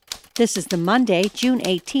This is the Monday, June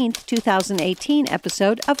 18th, 2018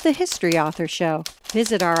 episode of The History Author Show.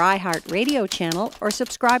 Visit our iHeartRadio channel or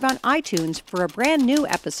subscribe on iTunes for a brand new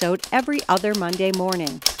episode every other Monday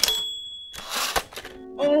morning.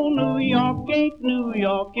 Oh, New York ain't New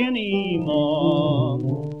York anymore.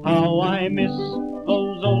 How I miss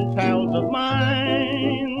those old pals of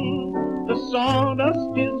mine. The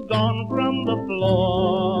sawdust is gone from the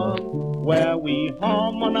floor where we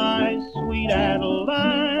harmonize Sweet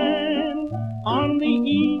Adeline. On the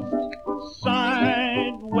east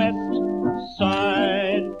side, west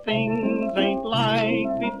side, things ain't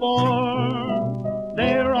like before.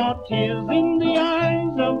 There are tears in the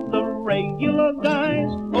eyes of the regular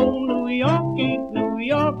guys. Oh, New York ain't New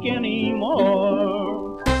York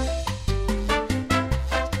anymore.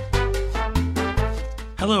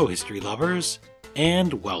 Hello, history lovers,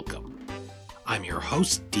 and welcome. I'm your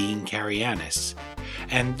host, Dean Karayanis,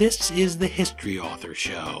 and this is the History Author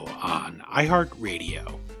Show on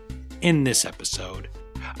iHeartRadio. In this episode,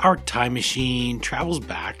 our time machine travels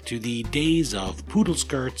back to the days of poodle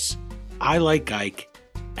skirts, I Like Ike,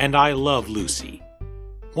 and I Love Lucy.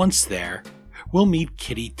 Once there, we'll meet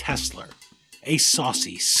Kitty Tessler, a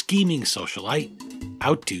saucy, scheming socialite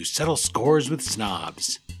out to settle scores with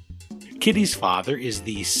snobs. Kitty's father is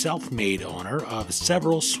the self-made owner of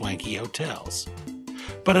several swanky hotels.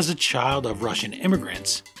 But as a child of Russian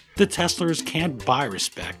immigrants, the Tesslers can't buy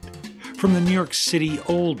respect from the New York City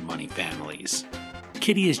old money families.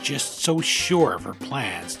 Kitty is just so sure of her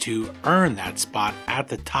plans to earn that spot at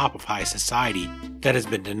the top of high society that has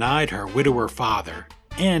been denied her widower father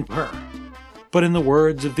and her. But in the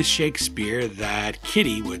words of the Shakespeare that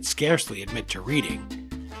Kitty would scarcely admit to reading,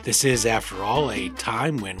 this is, after all, a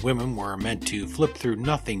time when women were meant to flip through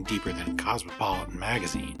nothing deeper than Cosmopolitan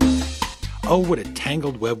magazine. Oh, what a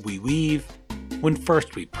tangled web we weave when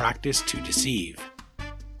first we practice to deceive.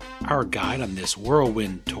 Our guide on this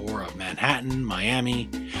whirlwind tour of Manhattan, Miami,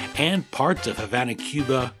 and parts of Havana,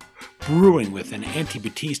 Cuba, brewing with an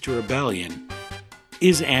anti-Batista rebellion,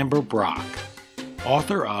 is Amber Brock,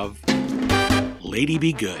 author of Lady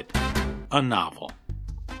Be Good, a novel.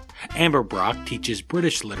 Amber Brock teaches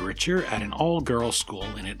British literature at an all-girls school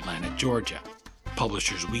in Atlanta, Georgia.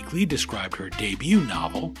 Publishers Weekly described her debut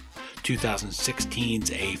novel,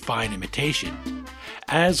 2016's A Fine Imitation,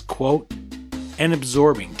 as, quote, an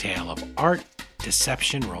absorbing tale of art,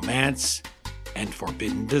 deception, romance, and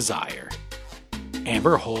forbidden desire.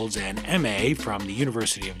 Amber holds an MA from the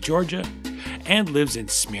University of Georgia and lives in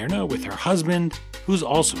Smyrna with her husband, who's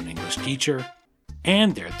also an English teacher,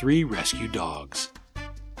 and their 3 rescue dogs.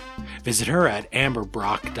 Visit her at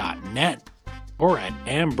amberbrock.net or at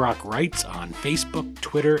ambrockWrites on Facebook,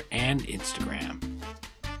 Twitter, and Instagram.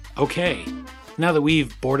 Okay, now that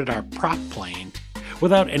we've boarded our prop plane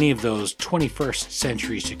without any of those 21st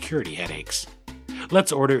century security headaches,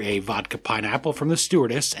 let's order a vodka pineapple from the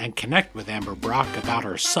stewardess and connect with Amber Brock about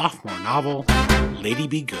her sophomore novel, Lady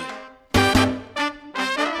Be Good.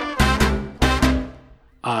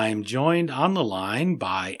 I'm joined on the line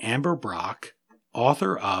by Amber Brock,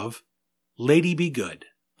 author of Lady Be Good,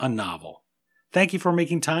 a novel. Thank you for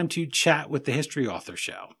making time to chat with the History Author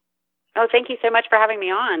Show. Oh, thank you so much for having me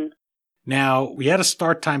on. Now, we had a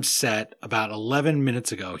start time set about 11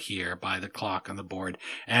 minutes ago here by the clock on the board,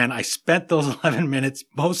 and I spent those 11 minutes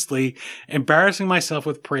mostly embarrassing myself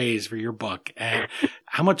with praise for your book and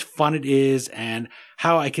how much fun it is and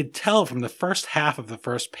how I could tell from the first half of the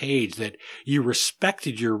first page that you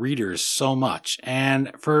respected your readers so much.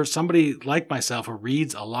 And for somebody like myself who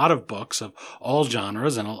reads a lot of books of all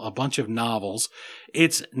genres and a bunch of novels,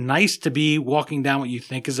 it's nice to be walking down what you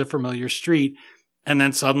think is a familiar street, and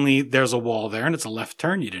then suddenly there's a wall there and it's a left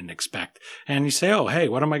turn you didn't expect. And you say, oh, hey,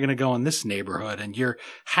 what am I going to go in this neighborhood? And you're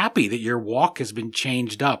happy that your walk has been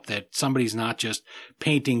changed up, that somebody's not just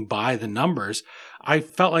painting by the numbers. I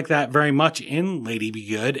felt like that very much in Lady Be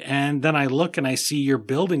Good. And then I look and I see you're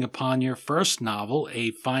building upon your first novel,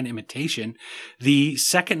 A Fine Imitation. The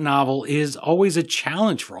second novel is always a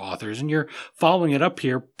challenge for authors, and you're following it up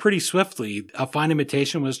here pretty swiftly. A Fine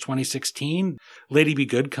Imitation was 2016. Lady Be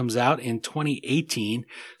Good comes out in 2018.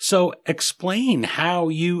 So explain how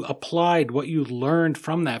you applied what you learned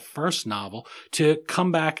from that first novel to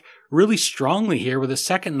come back really strongly here with a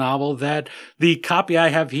second novel that the copy I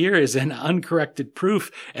have here is an uncorrected proof,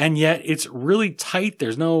 and yet it's really tight.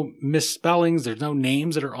 There's no misspellings. There's no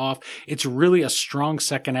names that are off. It's really a strong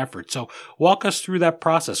second effort. So walk us through that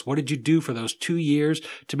process. What did you do for those 2 years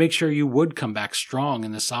to make sure you would come back strong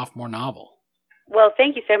in the sophomore novel? Well,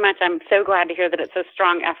 thank you so much. I'm so glad to hear that it's a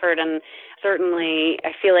strong effort, and certainly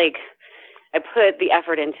I feel like I put the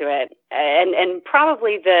effort into it, and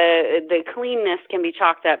probably the cleanness can be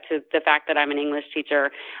chalked up to the fact that I'm an English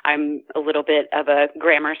teacher. I'm a little bit of a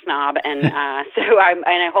grammar snob, and so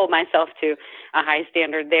I hold myself to a high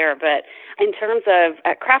standard there. But in terms of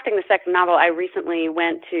crafting the second novel, I recently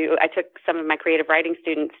I took some of my creative writing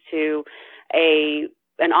students to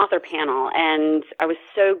an author panel, and I was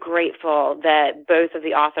so grateful that both of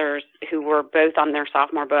the authors, who were both on their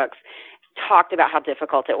sophomore books, talked about how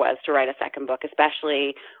difficult it was to write a second book,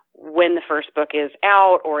 especially when the first book is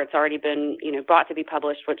out or it's already been, bought to be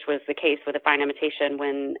published, which was the case with A Fine Imitation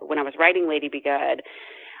when I was writing Lady Be Good.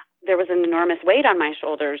 There was an enormous weight on my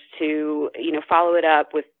shoulders to, follow it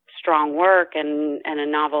up with strong work and a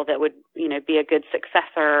novel that would, be a good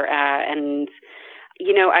successor.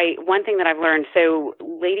 One thing that I've learned, so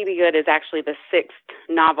Lady Be Good is actually the sixth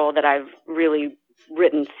novel that I've really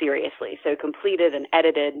written seriously, so completed and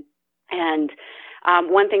edited. And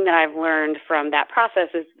one thing that I've learned from that process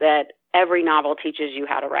is that every novel teaches you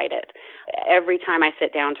how to write it. Every time I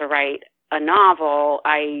sit down to write a novel,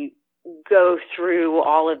 I go through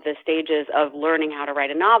all of the stages of learning how to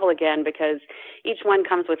write a novel again, because each one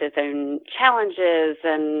comes with its own challenges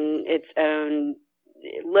and its own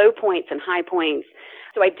low points and high points.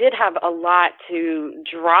 So I did have a lot to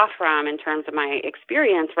draw from in terms of my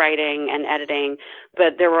experience writing and editing,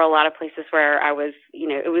 but there were a lot of places where I was,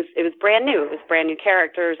 it was brand new. It was brand new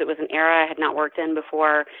characters. It was an era I had not worked in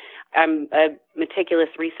before. I'm a meticulous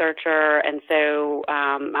researcher, and so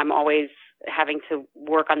I'm always having to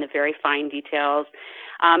work on the very fine details.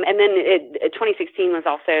 And then 2016 was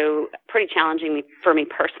also pretty challenging for me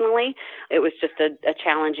personally. It was just a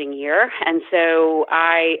challenging year. And so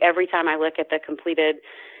every time I look at the completed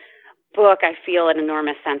book, I feel an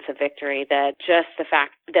enormous sense of victory, that just the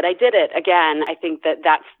fact that I did it again, I think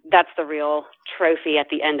that's the real trophy at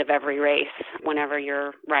the end of every race whenever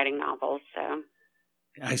you're writing novels. So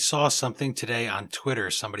I saw something today on Twitter.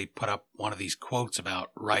 Somebody put up one of these quotes about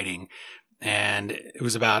writing, and it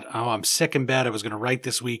was about, I'm sick in bed. I was going to write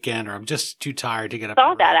this weekend, or I'm just too tired to get up. I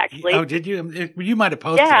saw that, actually. Oh, did you? You might have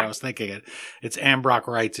posted it. Yeah. I was thinking it. It's Anne Brock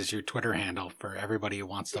Writes is your Twitter handle for everybody who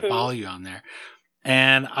wants to follow you on there.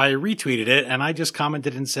 And I retweeted it, and I just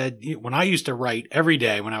commented and said, when I used to write every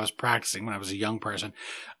day when I was practicing, when I was a young person,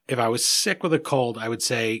 if I was sick with a cold, I would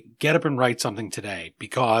say, get up and write something today,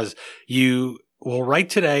 because you will write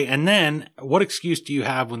today. And then what excuse do you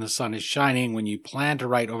have when the sun is shining, when you plan to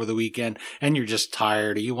write over the weekend and you're just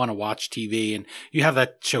tired, or you want to watch TV and you have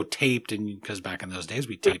that show taped, and because back in those days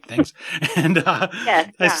we taped things. And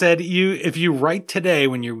I said, if you write today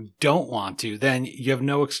when you don't want to, then you have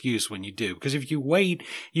no excuse when you do. Because if you wait,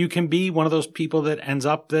 you can be one of those people that ends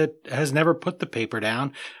up that has never put the paper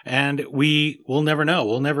down, and we will never know.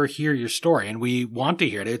 We'll never hear your story, and we want to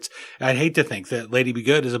hear it. I'd hate to think that Lady Be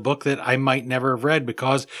Good is a book that I might never have read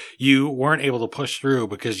because you weren't able to push through,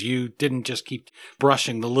 because you didn't just keep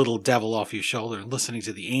brushing the little devil off your shoulder and listening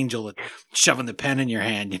to the angel and shoving the pen in your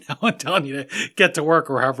hand, and telling you to get to work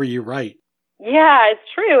or however you write. Yeah, it's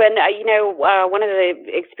true. And, one of the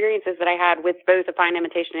experiences that I had with both A Fine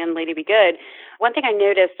Imitation and Lady Be Good, one thing I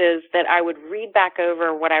noticed is that I would read back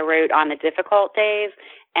over what I wrote on the difficult days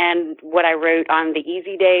and what I wrote on the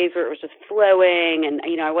easy days where it was just flowing, and,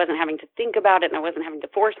 I wasn't having to think about it and I wasn't having to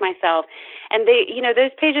force myself. And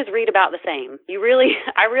those pages read about the same.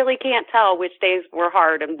 I really can't tell which days were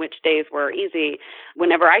hard and which days were easy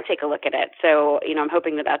whenever I take a look at it. So, I'm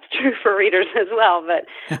hoping that that's true for readers as well. But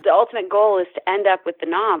the ultimate goal is to end up with the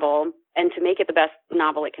novel and to make it the best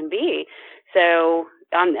novel it can be. So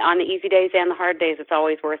on the easy days and the hard days, it's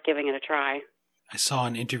always worth giving it a try. I saw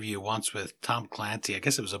an interview once with Tom Clancy. I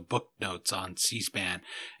guess it was a book notes on C-SPAN.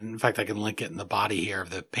 In fact, I can link it in the body here of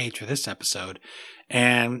the page for this episode.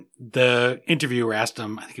 And the interviewer asked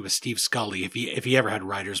him, I think it was Steve Scully, if he ever had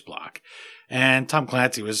writer's block. And Tom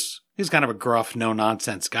Clancy he's kind of a gruff,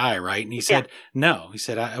 no-nonsense guy, right? And he said, no. He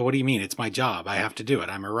said, what do you mean? It's my job. I have to do it.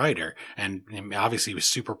 I'm a writer. And obviously he was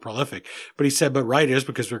super prolific. But he said, but writers,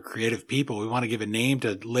 because we're creative people, we want to give a name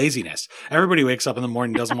to laziness. Everybody wakes up in the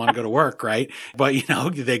morning and doesn't want to go to work, right? But,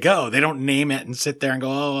 they go. They don't name it and sit there and go,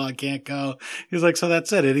 oh, I can't go. He was like, so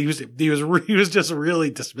that's it. And he was just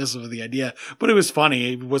really dismissive of the idea. But it was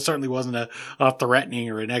funny. He certainly wasn't a threatening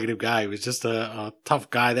or a negative guy. He was just a tough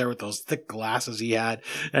guy there with those thick glasses he had.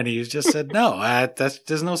 And he just said, no,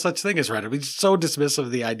 there's no such thing as writer. He's so dismissive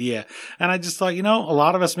of the idea. And I just thought, a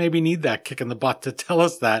lot of us maybe need that kick in the butt to tell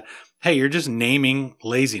us that, hey, you're just naming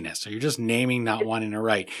laziness, or you're just naming not wanting to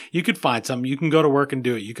write. You could find something. You can go to work and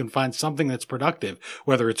do it. You can find something that's productive,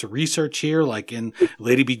 whether it's research here, like in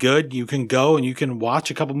Lady Be Good. You can go and you can watch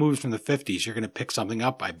a couple movies from the 50s. You're going to pick something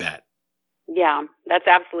up, I bet. Yeah, that's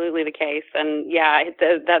absolutely the case. And yeah,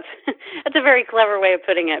 that's that's a very clever way of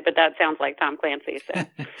putting it, but that sounds like Tom Clancy.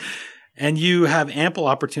 So. And you have ample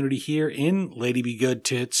opportunity here in Lady Be Good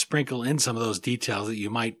to sprinkle in some of those details that you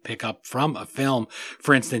might pick up from a film.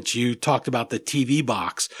 For instance, you talked about the TV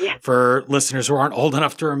box. Yeah. For listeners who aren't old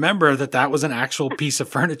enough to remember that was an actual piece of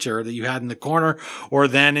furniture that you had in the corner, or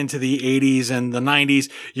then into the 80s and the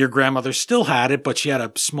 90s, your grandmother still had it, but she had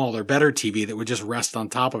a smaller, better TV that would just rest on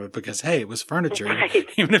top of it because, hey, it was furniture. Right.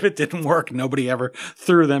 Even if it didn't work, nobody ever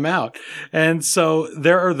threw them out. And so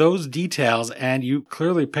there are those details, and you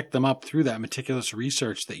clearly picked them up through that meticulous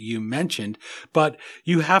research that you mentioned, but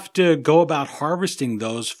you have to go about harvesting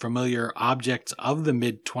those familiar objects of the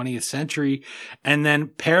mid-20th century and then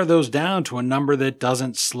pare those down to a number that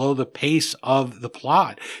doesn't slow the pace of the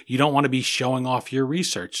plot. You don't want to be showing off your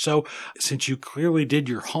research. So since you clearly did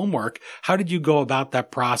your homework, how did you go about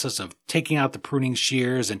that process of taking out the pruning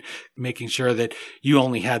shears and making sure that you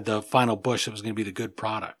only had the final bush that was going to be the good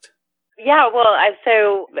product? Yeah, well,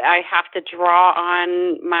 so I have to draw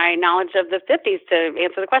on my knowledge of the 50s to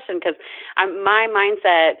answer the question, because my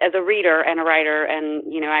mindset as a reader and a writer, and,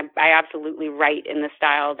 you know, I absolutely write in the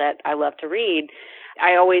style that I love to read.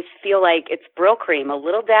 I always feel like it's Brill cream, a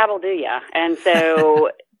little dab will do ya. And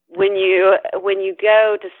so when you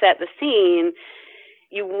go to set the scene,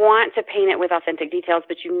 you want to paint it with authentic details,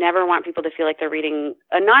 but you never want people to feel like they're reading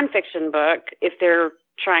a nonfiction book if they're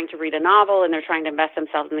trying to read a novel and they're trying to invest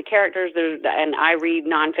themselves in the characters. And I read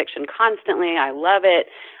nonfiction constantly. I love it.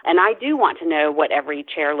 And I do want to know what every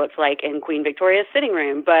chair looks like in Queen Victoria's sitting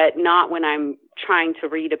room, but not when I'm trying to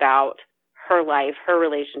read about her life, her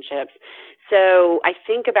relationships. So I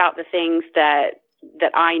think about the things that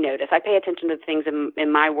I notice. I pay attention to the things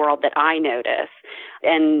in my world that I notice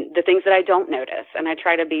and the things that I don't notice. And I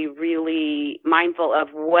try to be really mindful of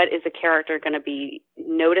what is a character going to be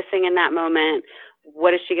noticing in that moment.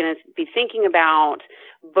 What is she going to be thinking about?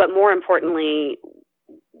 But more importantly,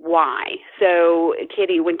 why? So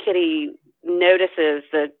when Kitty notices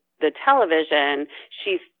the television,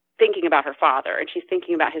 she's thinking about her father and she's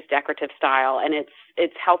thinking about his decorative style, and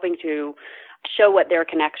it's helping to show what their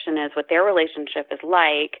connection is, what their relationship is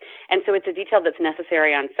like. And so it's a detail that's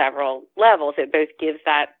necessary on several levels. It both gives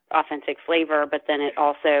that authentic flavor, but then it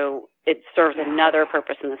serves another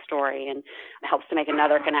purpose in the story and helps to make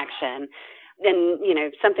another connection. And, you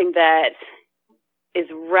know, something that is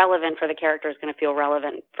relevant for the character is going to feel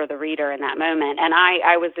relevant for the reader in that moment. And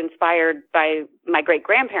I was inspired by my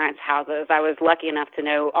great-grandparents' houses. I was lucky enough to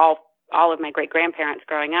know all of my great-grandparents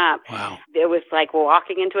growing up. Wow. It was like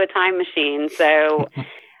walking into a time machine. So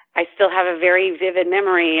I still have a very vivid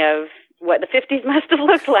memory of what the 50s must have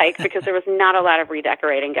looked like, because there was not a lot of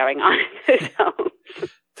redecorating going on. So.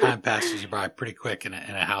 Time passes you by pretty quick in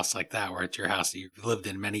a house like that, where it's your house that you've lived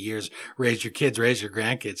in many years, raised your kids, raised your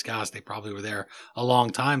grandkids. Gosh, they probably were there a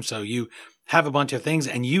long time. So you have a bunch of things,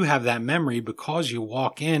 and you have that memory because you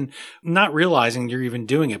walk in not realizing you're even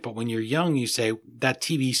doing it. But when you're young, you say, that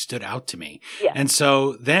TV stood out to me. Yeah. And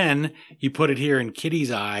so then you put it here in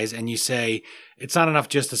Kitty's eyes and you say, it's not enough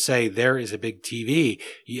just to say there is a big TV.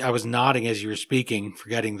 I was nodding as you were speaking,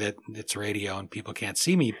 forgetting that it's radio and people can't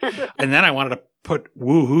see me. And then I wanted to put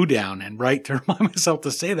woohoo down and write to remind myself to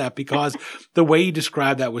say that, because the way you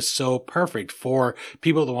described that was so perfect for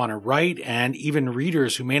people that want to write, and even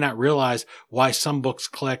readers who may not realize why some books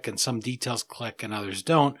click and some details click and others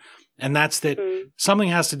don't. And that's that something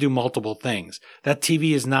has to do multiple things. That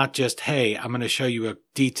TV is not just, hey, I'm going to show you a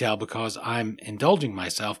detail because I'm indulging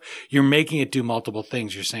myself. You're making it do multiple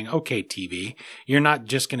things. You're saying, okay, TV, you're not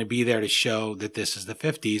just going to be there to show that this is the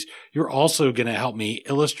 50s. You're also going to help me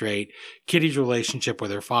illustrate Kitty's relationship with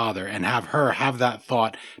her father and have her have that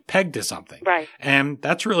thought pegged to something. Right. And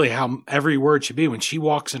that's really how every word should be. When she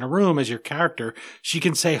walks in a room as your character, she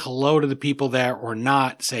can say hello to the people there or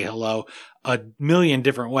not say hello a million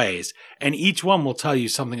different ways. And each one will tell you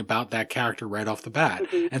something about that character right off the bat.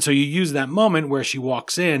 Mm-hmm. And so you use that moment where she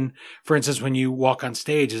walks in, for instance, when you walk on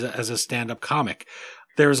stage as a stand-up comic.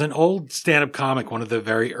 There's an old stand-up comic, one of the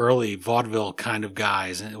very early vaudeville kind of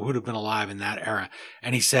guys who would have been alive in that era.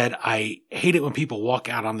 And he said, I hate it when people walk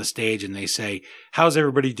out on the stage and they say, how's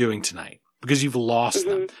everybody doing tonight? Because you've lost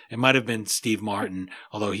them. It might have been Steve Martin,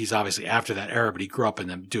 although he's obviously after that era, but he grew up in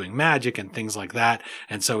them doing magic and things like that.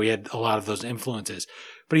 And so he had a lot of those influences.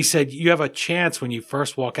 But he said, you have a chance when you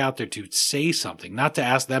first walk out there to say something, not to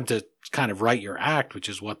ask them to kind of write your act, which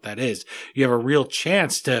is what that is. You have a real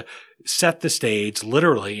chance to set the stage,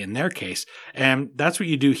 literally in their case. And that's what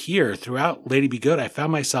you do here. Throughout Lady Be Good, I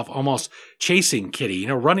found myself almost chasing Kitty,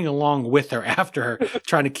 running along with her, after her,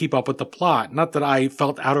 trying to keep up with the plot. Not that I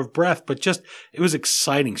felt out of breath, but just it was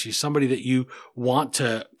exciting. She's somebody that you want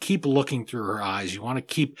to keep looking through her eyes. You want to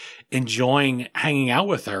keep enjoying hanging out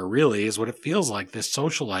with her, really, is what it feels like. This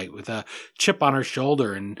socialite with a chip on her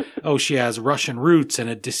shoulder. And, she has Russian roots and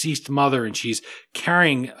a deceased mother, and she's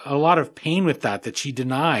carrying a lot of pain with that she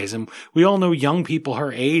denies. And we all know young people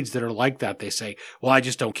her age that are like that. They say, well, I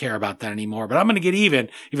just don't care about that anymore, but I'm going to get even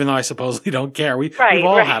though I supposedly don't care. We've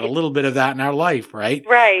all had a little bit of that in our life, right?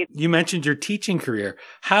 Right. You mentioned your teaching career.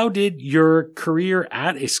 How did your career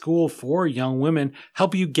at a school for young women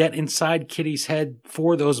help you get inside Kitty's head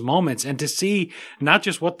for those moments and to see not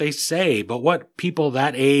just what they say, but what people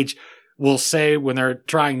that age will say when they're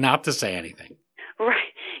trying not to say anything? Right.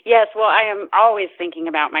 Yes. Well, I am always thinking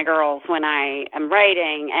about my girls when I am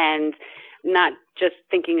writing, and not just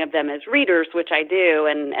thinking of them as readers, which I do,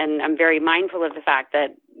 and I'm very mindful of the fact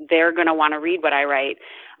that they're going to want to read what I write.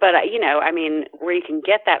 But, where you can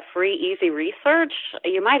get that free, easy research,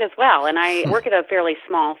 you might as well. And I work at a fairly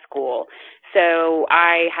small school, so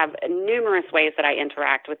I have numerous ways that I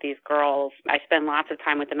interact with these girls. I spend lots of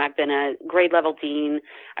time with them. I've been a grade level dean.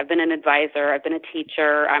 I've been an advisor. I've been a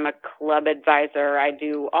teacher. I'm a club advisor. I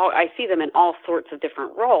see them in all sorts of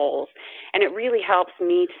different roles. And it really helps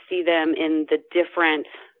me to see them in the different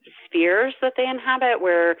spheres that they inhabit,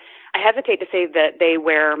 where I hesitate to say that they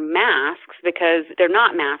wear masks, because they're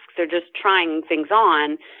not masks. They're just trying things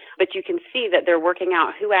on. But you can see that they're working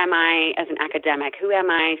out, who am I as an academic? Who am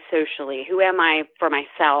I socially? Who am I for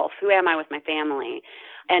myself? Who am I with my family?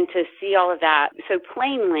 And to see all of that so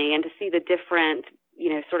plainly, and to see the different,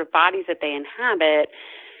 sort of bodies that they inhabit,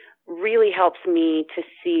 really helps me to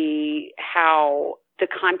see how the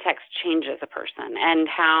context changes a person, and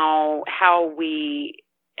how we,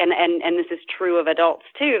 and this is true of adults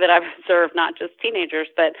too, that I've observed, not just teenagers,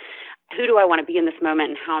 but who do I want to be in this moment,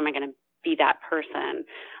 and how am I going to be that person?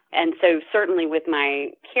 And so certainly with my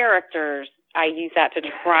characters, I use that to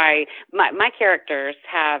try. My characters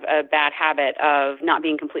have a bad habit of not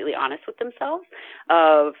being completely honest with themselves,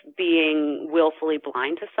 of being willfully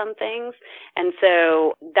blind to some things. And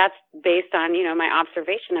so that's based on, my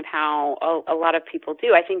observation of how a lot of people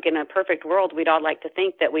do. I think in a perfect world, we'd all like to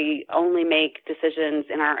think that we only make decisions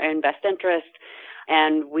in our own best interest,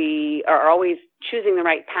 and we are always choosing the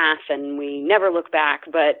right path, and we never look back.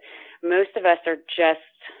 But most of us are just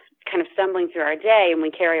kind of stumbling through our day, and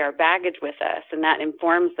we carry our baggage with us, and that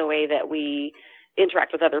informs the way that we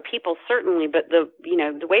interact with other people, certainly, but the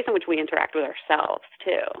ways in which we interact with ourselves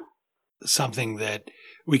too. Something that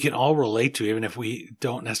we can all relate to, even if we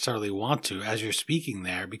don't necessarily want to, as you're speaking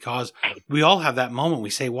there, because we all have that moment.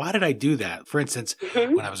 We say, why did I do that? For instance,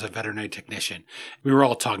 when I was a veterinary technician, we were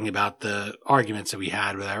all talking about the arguments that we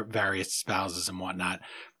had with our various spouses and whatnot.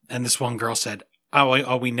 And this one girl said,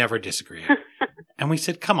 oh, we never disagree. And we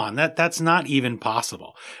said, come on, that's not even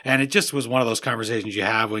possible. And it just was one of those conversations you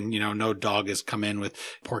have when, no dog has come in with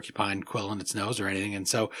porcupine quill in its nose or anything. And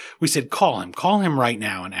so we said, call him right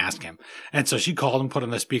now and ask him. And so she called him, put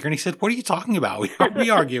on the speaker, and he said, what are you talking about?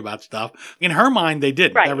 We argue about stuff. In her mind, they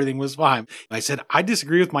didn't. Right. Everything was fine. I said, I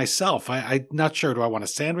disagree with myself. I'm not sure. Do I want a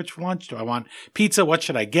sandwich for lunch? Do I want pizza? What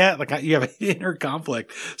should I get? You have an inner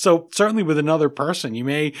conflict. So certainly with another person, you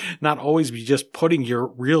may not always be just putting your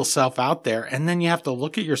real self out there, and then you have to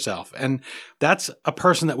look at yourself. And that's a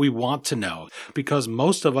person that we want to know, because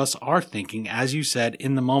most of us are thinking, as you said,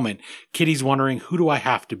 in the moment. Kitty's wondering, who do I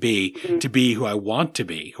have to be who I want to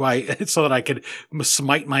be, so that I could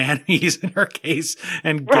smite my enemies, in her case,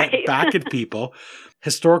 and get back at people.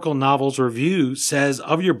 Historical Novels Review says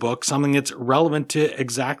of your book something that's relevant to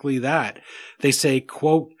exactly that. They say,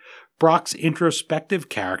 quote, Brock's introspective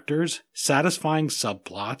characters, satisfying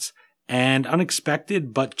subplots, and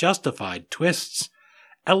unexpected but justified twists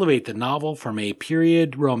elevate the novel from a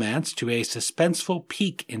period romance to a suspenseful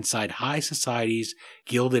peek inside high society's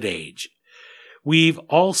Gilded Age. We've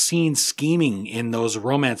all seen scheming in those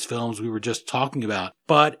romance films we were just talking about,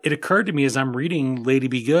 but it occurred to me as I'm reading Lady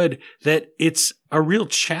Be Good that it's a real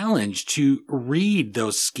challenge to read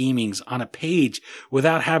those schemings on a page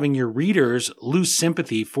without having your readers lose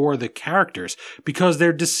sympathy for the characters, because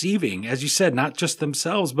they're deceiving, as you said, not just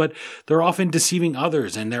themselves, but they're often deceiving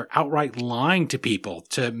others, and they're outright lying to people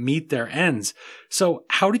to meet their ends. So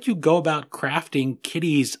how did you go about crafting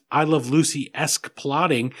Kitty's I Love Lucy-esque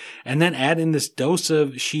plotting, and then add in this dose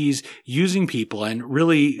of she's using people and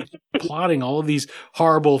really plotting all of these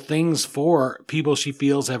horrible things for people she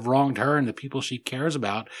feels have wronged her and the people she cares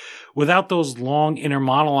about, without those long inner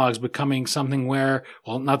monologues becoming something where,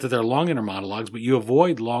 well, not that they're long inner monologues, but you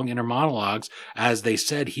avoid long inner monologues, as they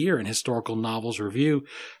said here in Historical Novels Review.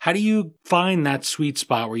 How do you find that sweet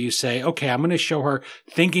spot where you say, okay, I'm going to show her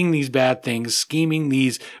thinking these bad things, scheming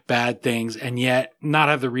these bad things, and yet not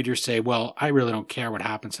have the reader say, well, I really don't care what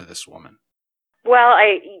happens to this woman? Well,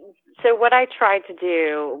 so what I tried to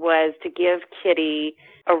do was to give Kitty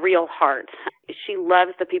a real heart. She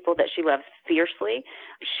loves the people that she loves fiercely.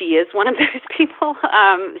 She is one of those people.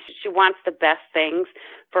 She wants the best things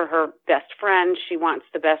for her best friend. She wants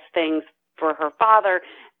the best things for her father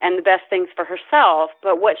and the best things for herself.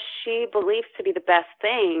 But what she believes to be the best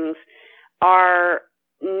things are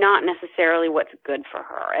not necessarily what's good for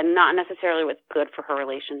her and not necessarily what's good for her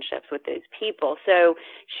relationships with those people. So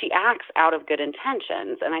she acts out of good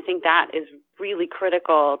intentions. And I think that is really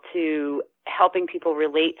critical to helping people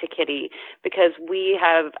relate to Kitty, because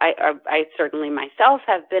I certainly myself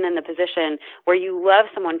have been in the position where you love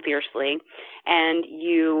someone fiercely and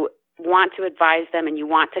you want to advise them and you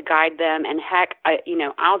want to guide them. And heck,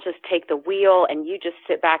 I'll just take the wheel and you just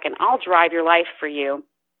sit back and I'll drive your life for you.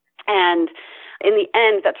 And in the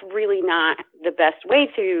end, that's really not the best way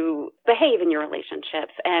to behave in your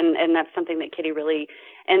relationships. And that's something that Kitty really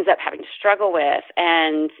ends up having to struggle with.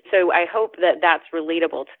 And so I hope that that's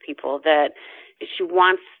relatable to people, that she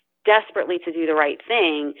wants desperately to do the right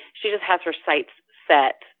thing. She just has her sights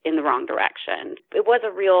set in the wrong direction. It was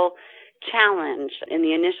a real challenge in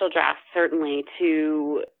the initial draft, certainly,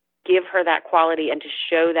 to give her that quality and to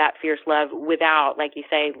show that fierce love without, like you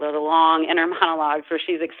say, the long inner monologues where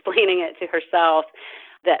she's explaining it to herself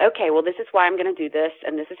that, okay, well, this is why I'm going to do this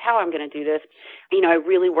and this is how I'm going to do this. I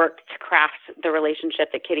really worked to craft the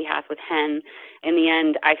relationship that Kitty has with Hen. In the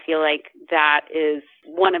end, I feel like that is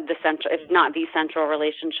one of the central, if not the central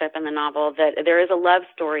relationship in the novel, that there is a love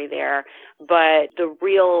story there, but the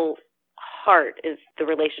real heart is the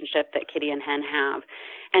relationship that Kitty and Hen have.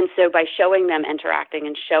 And so by showing them interacting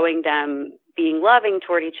and showing them being loving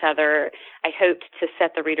toward each other, I hoped to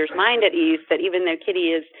set the reader's mind at ease that even though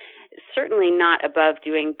Kitty is certainly not above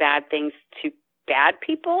doing bad things to bad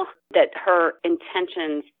people, that her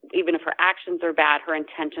intentions, even if her actions are bad, her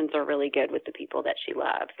intentions are really good with the people that she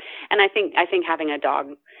loves. And I think having a dog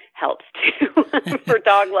helps too for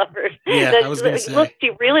dog lovers. Yeah, I was going to say. Look,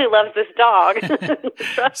 she really loves this dog.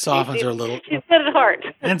 Softens her a little. She's good at heart.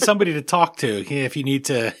 And somebody to talk to. If you need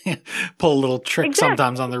to pull a little trick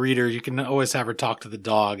sometimes on the reader, you can always have her talk to the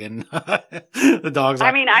dog. And the dog's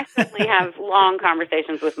like, I certainly have long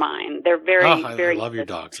conversations with mine. They're very, I love your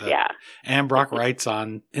dogs. Yeah. Anne Brock writes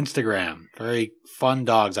on Instagram. Very fun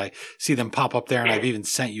dogs. I see them pop up there, and I've even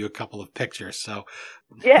sent you a couple of pictures. So,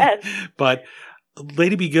 yes. But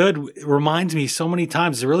Lady Be Good reminds me so many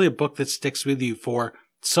times. It's really a book that sticks with you for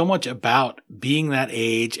so much about being that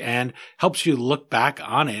age and helps you look back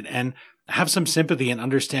on it and have some sympathy and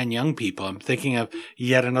understand young people. I'm thinking of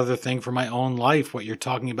yet another thing for my own life, what you're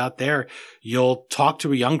talking about there. You'll talk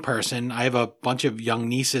to a young person. I have a bunch of young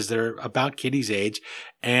nieces that are about Kitty's age,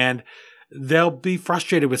 and they'll be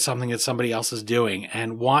frustrated with something that somebody else is doing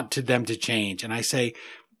and want them to change. And I say,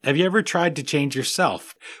 have you ever tried to change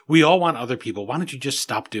yourself? We all want other people. Why don't you just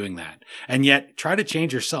stop doing that? And yet try to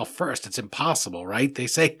change yourself first. It's impossible, right? They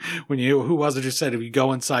say who was it who said, if you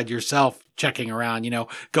go inside yourself, checking around,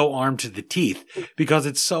 go armed to the teeth, because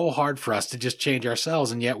it's so hard for us to just change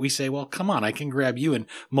ourselves. And yet we say, well, come on, I can grab you and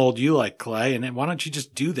mold you like clay. And why don't you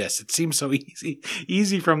just do this? It seems so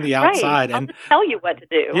easy from the outside. Right. And I'll tell you what to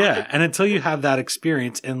do. Yeah. And until you have that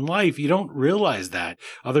experience in life, you don't realize that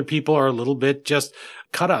other people are a little bit just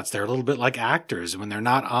cutouts. They're a little bit like actors. When they're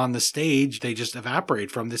not on the stage, they just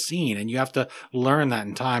evaporate from the scene. And you have to learn that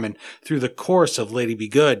in time. And through the course of Lady Be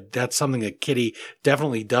Good, that's something that Kitty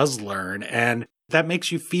definitely does learn. And that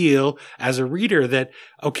makes you feel as a reader that,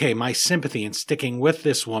 okay, my sympathy in sticking with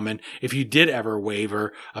this woman, if you did ever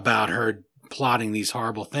waver about her plotting these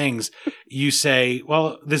horrible things, you say,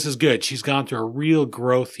 well, this is good. She's gone through a real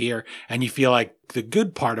growth here. And you feel like the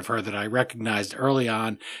good part of her that I recognized early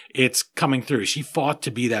on, it's coming through. She fought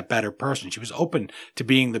to be that better person. She was open to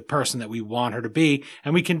being the person that we want her to be.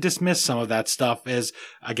 And we can dismiss some of that stuff, as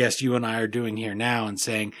I guess you and I are doing here now, and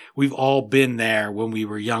saying we've all been there when we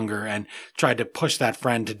were younger and tried to push that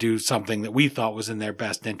friend to do something that we thought was in their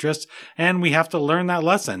best interest. And we have to learn that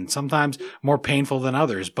lesson, sometimes more painful than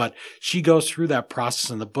others. But she goes through that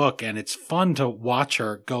process in the book, and it's fun to watch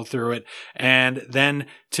her go through it, and then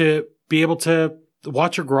to be able to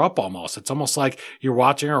watch her grow up almost. It's almost like you're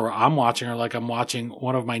watching her, or I'm watching her like I'm watching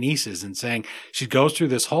one of my nieces, and saying she goes through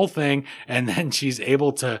this whole thing and then she's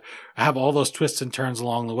able to have all those twists and turns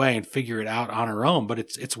along the way and figure it out on her own. But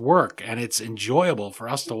it's work, and it's enjoyable for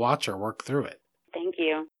us to watch her work through it. Thank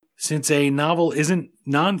you. Since a novel isn't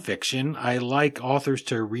nonfiction, I like authors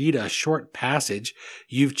to read a short passage.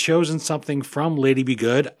 You've chosen something from Lady Be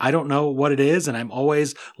Good. I don't know what it is, and I'm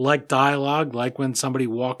always like dialogue, like when somebody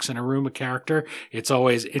walks in a room, a character. It's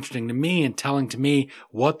always interesting to me and telling to me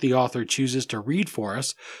what the author chooses to read for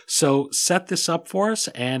us. So set this up for us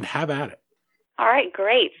and have at it. All right,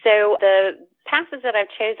 great. So the passage that I've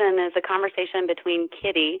chosen is a conversation between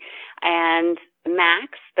Kitty and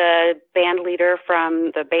Max, the band leader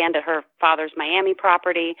from the band at her father's Miami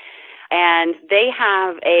property. And they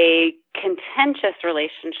have a contentious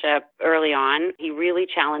relationship early on. He really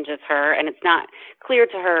challenges her, and it's not clear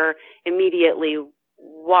to her immediately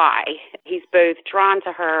why. He's both drawn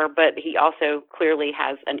to her, but he also clearly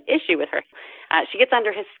has an issue with her. She gets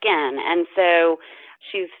under his skin, and so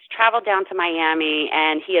she's traveled down to Miami,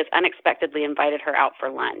 and he has unexpectedly invited her out for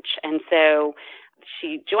lunch. And so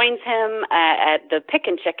she joins him at the Pick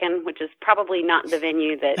and Chicken, which is probably not the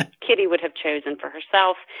venue that Kitty would have chosen for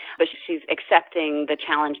herself, but she's accepting the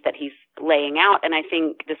challenge that he's laying out. And I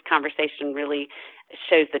think this conversation really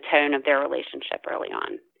shows the tone of their relationship early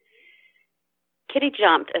on. Kitty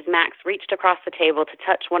jumped as Max reached across the table to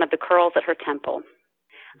touch one of the curls at her temple.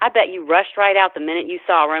 I bet you rushed right out the minute you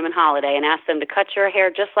saw Roman Holiday and asked them to cut your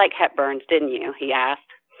hair just like Hepburn's, didn't you? He asked.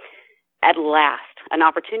 At last, an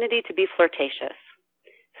opportunity to be flirtatious.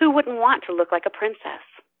 Who wouldn't want to look like a princess?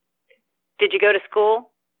 Did you go to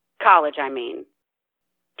school? College, I mean.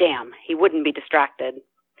 Damn, he wouldn't be distracted.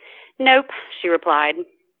 Nope, she replied.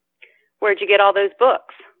 Where'd you get all those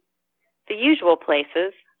books? The usual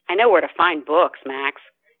places. I know where to find books, Max.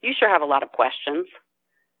 You sure have a lot of questions.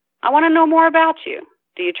 I want to know more about you.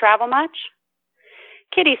 Do you travel much?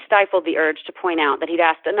 Kitty stifled the urge to point out that he'd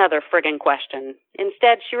asked another friggin' question.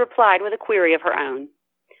 Instead, she replied with a query of her own.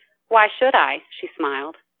 Why should I? She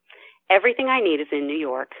smiled. Everything I need is in New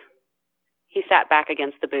York. He sat back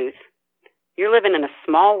against the booth. You're living in a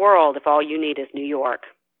small world if all you need is New York.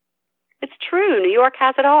 It's true. New York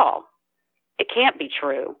has it all. It can't be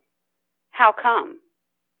true. How come?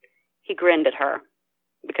 He grinned at her.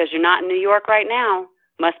 Because you're not in New York right now.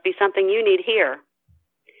 Must be something you need here.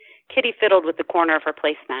 Kitty fiddled with the corner of her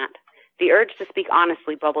placemat. The urge to speak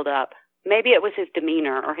honestly bubbled up. Maybe it was his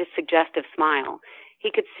demeanor or his suggestive smile.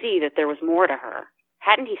 He could see that there was more to her.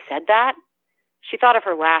 Hadn't he said that? She thought of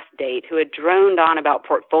her last date, who had droned on about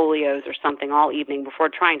portfolios or something all evening before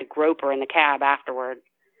trying to grope her in the cab afterward.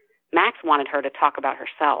 Max wanted her to talk about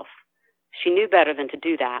herself. She knew better than to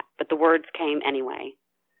do that, but the words came anyway.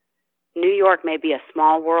 New York may be a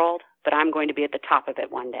small world, but I'm going to be at the top of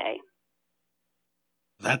it one day.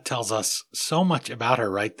 That tells us so much about her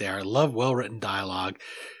right there. I love well-written dialogue.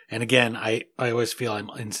 And again, I always feel I'm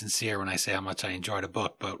insincere when I say how much I enjoyed a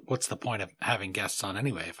book, but what's the point of having guests on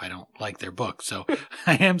anyway if I don't like their book? So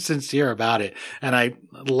I am sincere about it. And I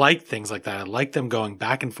like things like that. I like them going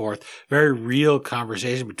back and forth, very real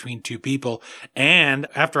conversation between two people. And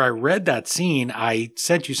after I read that scene, I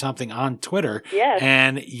sent you something on Twitter. Yes.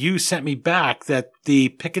 And you sent me back that the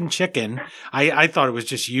Pick and Chicken, I thought it was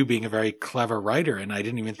just you being a very clever writer, and I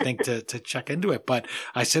didn't even think to check into it. But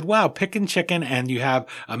I said, wow, Pick and Chicken, and you have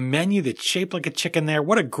a menu that's shaped like a chicken there.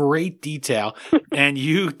 What a great detail. And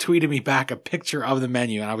you tweeted me back a picture of the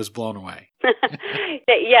menu, and I was blown away.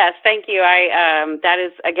 Yes, thank you. That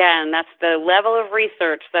is, again, that's the level of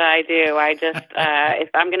research that I do. I just, if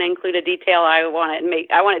I'm going to include a detail, I want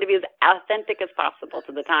it to be as authentic as possible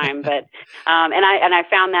to the time. But, and I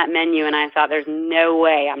found that menu and I thought there's no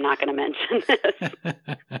way I'm not going to mention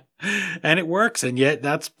this. And it works. And yet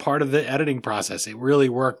that's part of the editing process. It really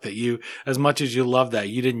worked that you, as much as you love that,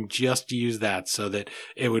 you didn't just use that so that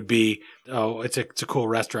it would be, oh, it's a cool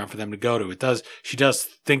restaurant for them to go to. It does. She does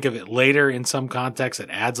think of it later in some context.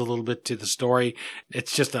 It adds a little bit to the story.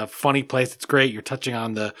 It's just a funny place. It's great. You're touching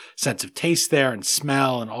on the sense of taste there and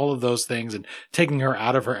smell and all of those things and taking her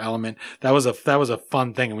out of her element. That was a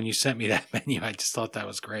fun thing. And when you sent me that menu, I just thought that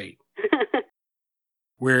was great.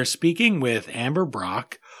 We're speaking with Amber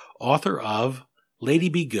Brock, author of Lady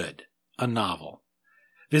Be Good, a novel.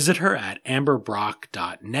 Visit her at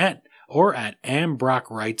amberbrock.net or at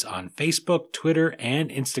AmBrockWrites on Facebook, Twitter,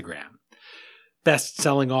 and Instagram.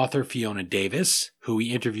 Best-selling author Fiona Davis, who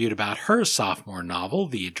we interviewed about her sophomore novel,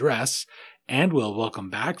 The Address, and will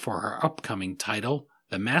welcome back for her upcoming title,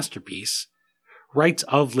 The Masterpiece, writes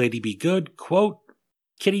of Lady Be Good, quote,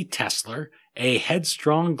 Kitty Tessler, a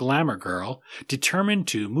headstrong glamour girl determined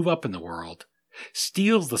to move up in the world,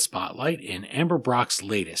 steals the spotlight in Amber Brock's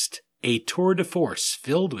latest, a tour de force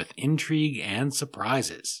filled with intrigue and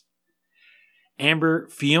surprises. Amber,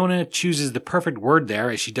 Fiona chooses the perfect word there,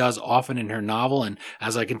 as she does often in her novel, and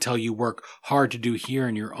as I can tell you work hard to do here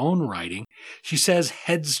in your own writing. She says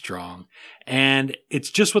headstrong, and it's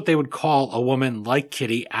just what they would call a woman like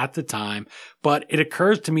Kitty at the time, but it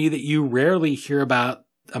occurs to me that you rarely hear about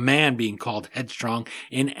a man being called headstrong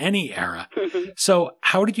in any era. So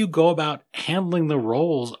how did you go about handling the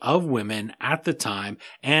roles of women at the time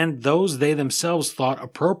and those they themselves thought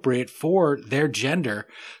appropriate for their gender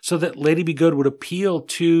so that Lady Be Good would appeal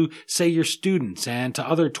to, say, your students and to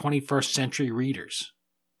other 21st century readers?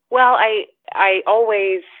 Well, I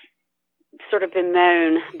always sort of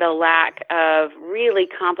bemoan the lack of really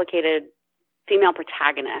complicated female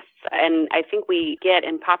protagonists. And I think we get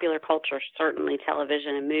in popular culture, certainly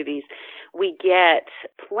television and movies, we get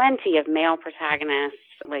plenty of male protagonists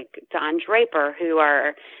like Don Draper who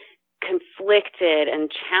are conflicted and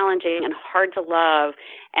challenging and hard to love,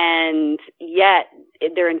 and yet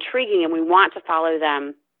they're intriguing and we want to follow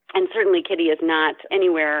them. And certainly Kitty is not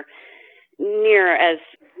anywhere near as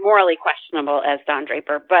morally questionable as Don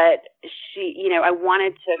Draper, but she, I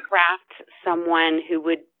wanted to craft someone who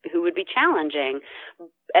would be challenging.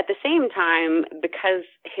 At the same time, because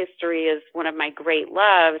history is one of my great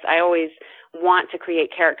loves, I always want to create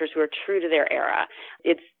characters who are true to their era.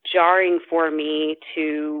 It's jarring for me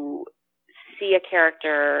to see a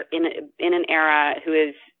character in an era who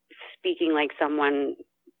is speaking like someone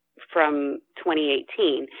from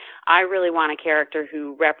 2018. I really want a character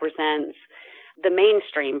who represents the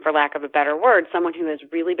mainstream, for lack of a better word, someone who has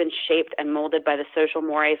really been shaped and molded by the social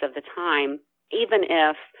mores of the time, even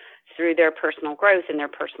if through their personal growth and their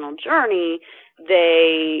personal journey,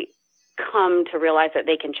 they come to realize that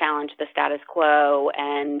they can challenge the status quo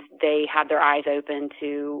and they have their eyes open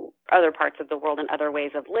to other parts of the world and other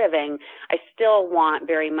ways of living. I still want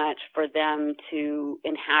very much for them to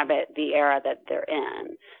inhabit the era that they're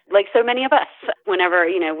in. Like so many of us, whenever,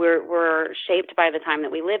 we're shaped by the time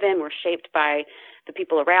that we live in, we're shaped by the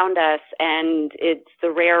people around us, and it's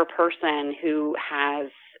the rare person who has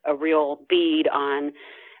a real bead on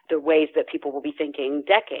the ways that people will be thinking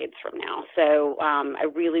decades from now. So I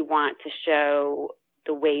really want to show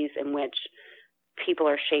the ways in which people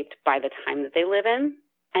are shaped by the time that they live in.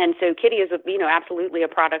 And so Kitty is, absolutely a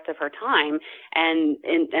product of her time, and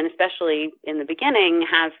especially in the beginning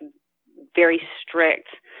has very strict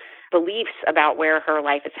beliefs about where her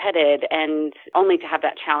life is headed, and only to have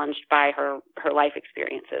that challenged by her life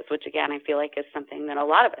experiences, which again I feel like is something that a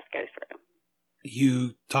lot of us go through.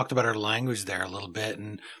 You talked about her language there a little bit,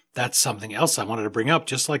 and that's something else I wanted to bring up,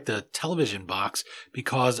 just like the television box,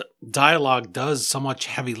 because dialogue does so much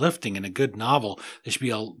heavy lifting in a good novel. There should be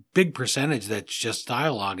a big percentage that's just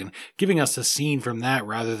dialogue, and giving us a scene from that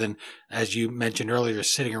rather than, as you mentioned earlier,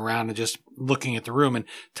 sitting around and just looking at the room and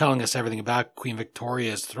telling us everything about Queen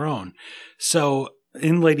Victoria's throne. So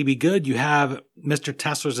in Lady Be Good, you have Mr.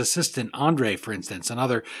 Tesler's assistant, Andre, for instance,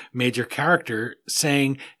 another major character,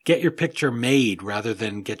 saying, get your picture made rather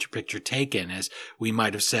than get your picture taken, as we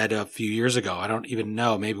might have said a few years ago. I don't even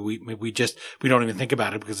know. Maybe we don't even think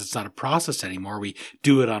about it because it's not a process anymore. We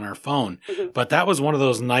do it on our phone. Mm-hmm. But that was one of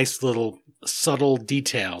those nice little subtle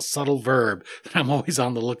details, subtle verb that I'm always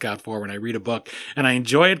on the lookout for when I read a book. And I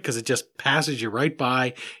enjoy it because it just passes you right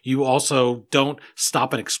by. You also don't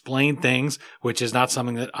stop and explain things, which is not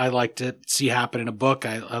something that I like to see happen in a book.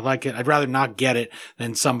 I like it. I'd rather not get it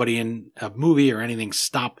than somebody in a movie or anything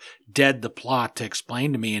stop dead the plot to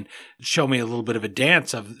explain to me and show me a little bit of a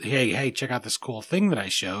dance of, hey, check out this cool thing that I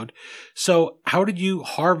showed. So how did you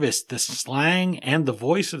harvest the slang and the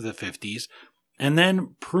voice of the 50s and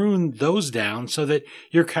then prune those down so that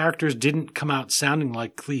your characters didn't come out sounding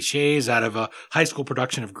like cliches out of a high school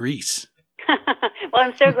production of Grease? Well,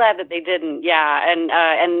 I'm so glad that they didn't. Yeah. And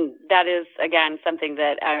that is, again, something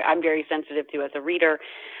that I'm very sensitive to as a reader.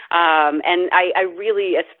 And I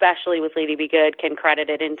really, especially with Lady Be Good, can credit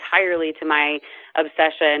it entirely to my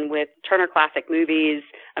obsession with Turner Classic Movies,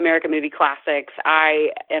 American movie classics. I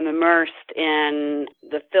am immersed in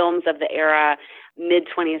the films of the era,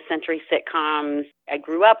 mid-20th century sitcoms. I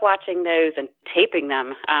grew up watching those and taping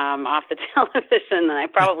them off the television, and I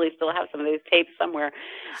probably still have some of those tapes somewhere.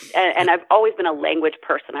 And I've always been a language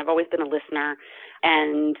person. I've always been a listener,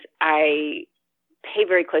 and I pay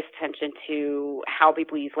very close attention to how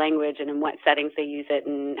people use language and in what settings they use it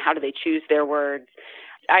and how do they choose their words.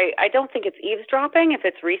 I don't think it's eavesdropping if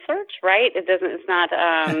it's research, right? It's not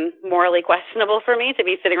morally questionable for me to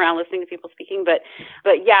be sitting around listening to people speaking, but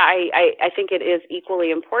yeah, I think it is equally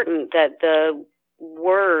important that the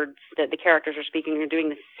words that the characters are speaking are doing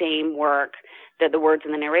the same work that the words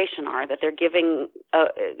in the narration are, that they're giving,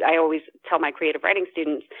 I always tell my creative writing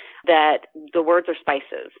students that the words are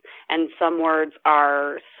spices, and some words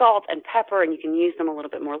are salt and pepper, and you can use them a little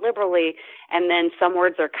bit more liberally, and then some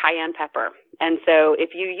words are cayenne pepper. And so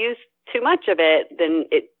if you use too much of it, then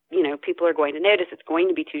people are going to notice it's going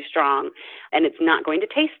to be too strong, and it's not going to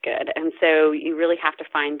taste good. And so you really have to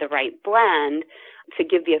find the right blend to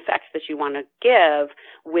give the effects that you want to give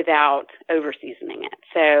without over seasoning it.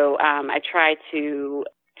 So I try to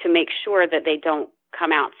make sure that they don't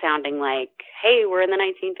come out sounding like, hey, we're in the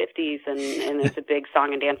 1950s and it's a big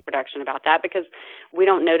song and dance production about that, because we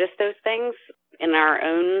don't notice those things in our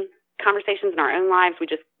own conversations, in our own lives. We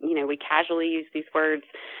just, we casually use these words.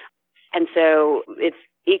 And so it's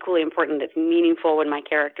equally important that it's meaningful when my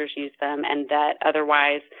characters use them, and that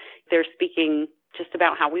otherwise they're speaking just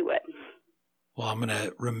about how we would. Well, I'm going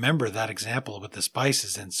to remember that example with the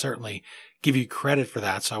spices and certainly give you credit for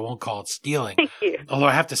that, so I won't call it stealing. Thank you. Although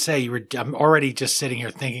I have to say, I'm already just sitting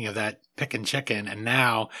here thinking of that pickin' chicken, and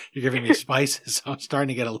now you're giving me spices, so I'm starting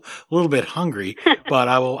to get a little bit hungry. But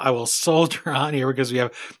I will soldier on here because we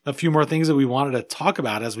have a few more things that we wanted to talk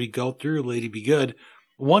about as we go through Lady Be Good.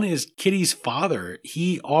 One is Kitty's father.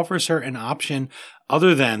 He offers her an option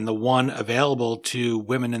other than the one available to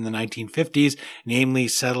women in the 1950s, namely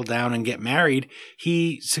settle down and get married.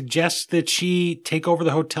 He suggests that she take over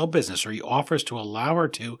the hotel business, or he offers to allow her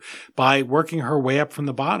to by working her way up from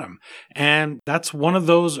the bottom. And that's one of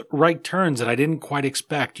those right turns that I didn't quite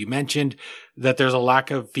expect. You mentioned that there's a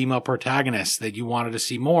lack of female protagonists, that you wanted to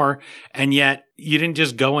see more, and yet you didn't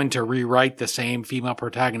just go in to rewrite the same female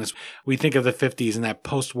protagonist. We think of the 50s and that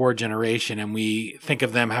post-war generation, and we think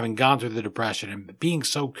of them having gone through the Depression and being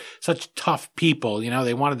such tough people.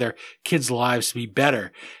 They wanted their kids' lives to be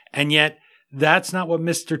better. And yet that's not what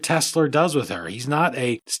Mr. Tesler does with her. He's not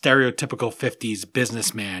a stereotypical 50s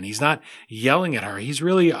businessman. He's not yelling at her. He's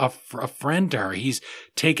really a friend to her. He's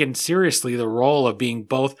taken seriously the role of being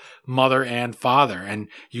both mother and father. And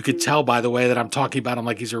you could tell by the way that I'm talking about him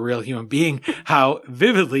like he's a real human being, how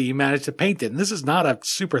vividly he managed to paint it. And this is not a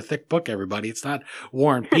super thick book, everybody. It's not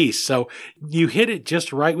War and Peace. So you hit it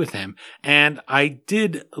just right with him. And I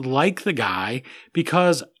did like the guy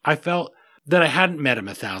because I felt that I hadn't met him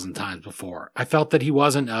 1,000 times before. I felt that he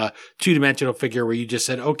wasn't a two-dimensional figure where you just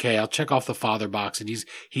said, okay, I'll check off the father box, and he's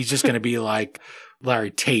just going to be like Larry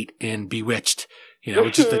Tate in Bewitched.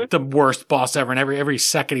 Which is the worst boss ever. And every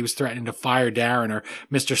second he was threatening to fire Darren, or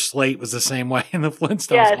Mr. Slate was the same way in the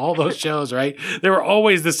Flintstones. Yes. All those shows, right? They were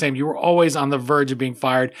always the same. You were always on the verge of being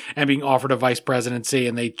fired and being offered a vice presidency.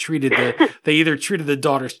 And they either treated the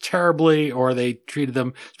daughters terribly, or they treated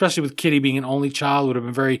them, especially with Kitty being an only child, it would have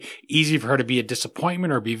been very easy for her to be a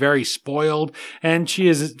disappointment or be very spoiled. And she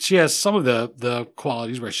has some of the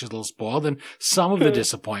qualities where she's a little spoiled and some of the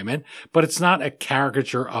disappointment, but it's not a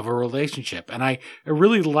caricature of a relationship. And I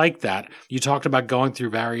really like that. You talked about going through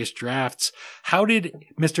various drafts. How did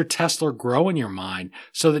Mr. Tesler grow in your mind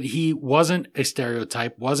so that he wasn't a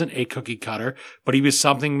stereotype, wasn't a cookie cutter, but he was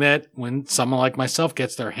something that when someone like myself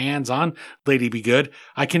gets their hands on Lady Be Good,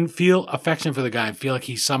 I can feel affection for the guy and feel like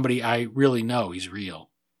he's somebody I really know. He's real.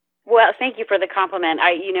 Well, thank you for the compliment.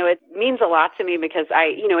 It means a lot to me because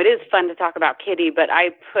it is fun to talk about Kitty, but I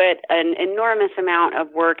put an enormous amount of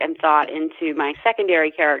work and thought into my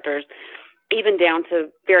secondary characters, even down to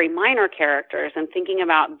very minor characters, and thinking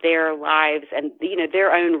about their lives and,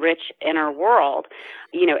 their own rich inner world.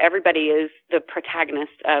 Everybody is the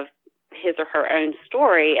protagonist of his or her own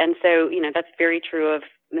story. And so, that's very true of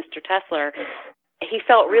Mr. Tesler. He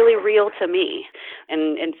felt really real to me,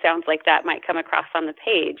 and sounds like that might come across on the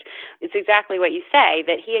page. It's exactly what you say,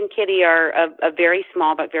 that he and Kitty are a very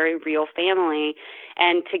small but very real family,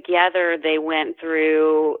 and together they went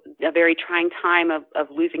through a very trying time of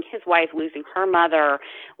losing his wife, losing her mother,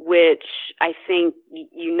 which I think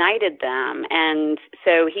united them. And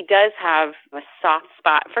so he does have a soft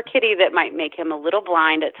spot for Kitty that might make him a little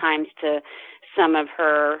blind at times to some of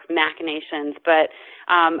her machinations, but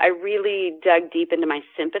I really dug deep into my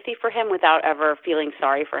sympathy for him without ever feeling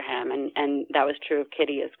sorry for him, and that was true of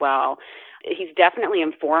Kitty as well. He's definitely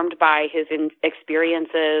informed by his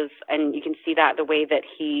experiences, and you can see that the way that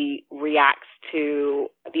he reacts to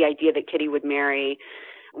the idea that Kitty would marry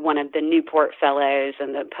one of the Newport fellows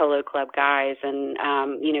and the Polo Club guys. And,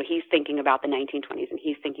 he's thinking about the 1920s and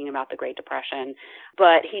he's thinking about the Great Depression.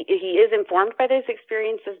 But he is informed by those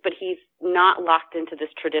experiences, but he's not locked into this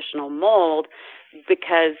traditional mold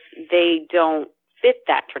because they don't fit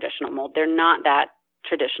that traditional mold. They're not that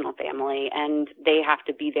traditional family, and they have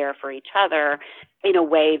to be there for each other in a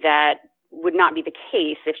way that would not be the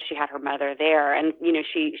case if she had her mother there. And,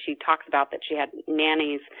 she talks about that she had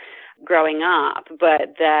nannies growing up,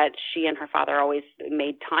 but that she and her father always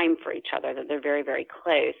made time for each other, that they're very, very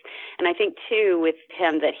close. And I think, too, with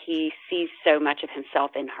him, that he sees so much of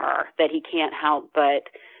himself in her that he can't help but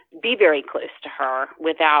be very close to her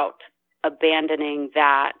without abandoning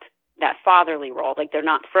that fatherly role. Like, they're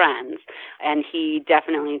not friends. And he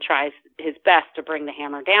definitely tries his best to bring the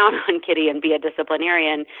hammer down on Kitty and be a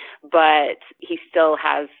disciplinarian, but he still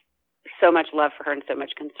has so much love for her and so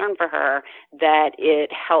much concern for her that it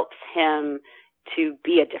helps him to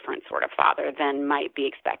be a different sort of father than might be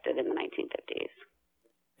expected in the 1950s.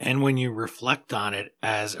 And when you reflect on it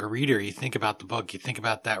as a reader, you think about the book, you think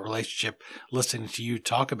about that relationship, listening to you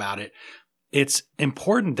talk about it. It's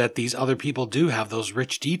important that these other people do have those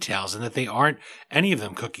rich details and that they aren't any of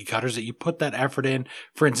them cookie cutters, that you put that effort in,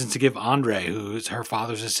 for instance, to give Andre, who's her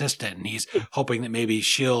father's assistant, and he's hoping that maybe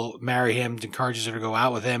she'll marry him, encourages her to go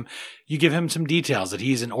out with him. You give him some details that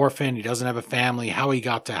he's an orphan, he doesn't have a family, how he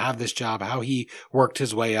got to have this job, how he worked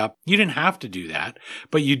his way up. You didn't have to do that,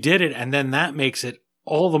 but you did it, and then that makes it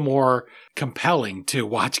all the more compelling to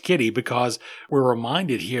watch Kitty, because we're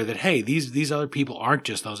reminded here that, hey, these other people aren't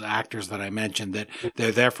just those actors that I mentioned, that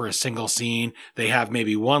they're there for a single scene. They have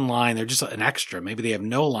maybe one line. They're just an extra. Maybe they have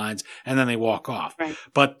no lines and then they walk off. Right.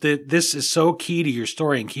 But this is so key to your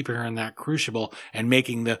story and keeping her in that crucible and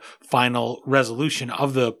making the final resolution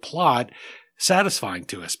of the plot satisfying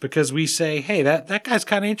to us, because we say, hey, that guy's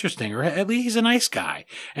kind of interesting, or at least he's a nice guy.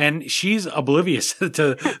 And she's oblivious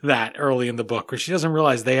to that early in the book, where she doesn't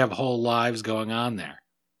realize they have whole lives going on there.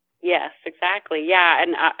 Yes, exactly. Yeah,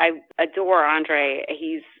 and I adore Andre.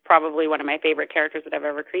 He's probably one of my favorite characters that I've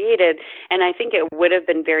ever created, and I think it would have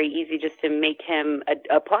been very easy just to make him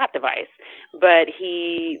a plot device, but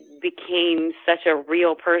he became such a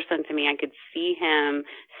real person to me. I could see him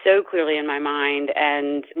so clearly in my mind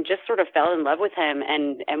and just sort of fell in love with him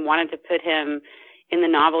and wanted to put him in the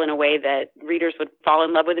novel in a way that readers would fall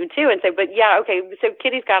in love with him too and say, but yeah, okay, so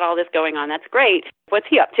Kitty's got all this going on. That's great. What's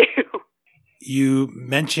he up to? You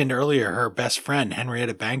mentioned earlier her best friend,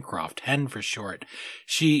 Henrietta Bancroft, Hen for short.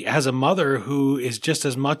 She has a mother who is just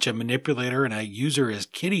as much a manipulator and a user as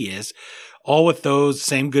Kitty is, all with those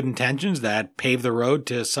same good intentions that pave the road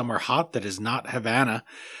to somewhere hot that is not Havana.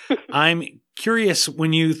 I'm curious,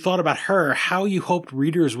 when you thought about her, how you hoped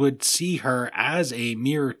readers would see her as a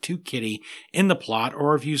mirror to Kitty in the plot,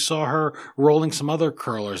 or if you saw her rolling some other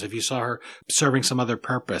curlers, if you saw her serving some other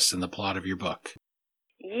purpose in the plot of your book.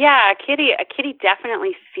 Yeah, Kitty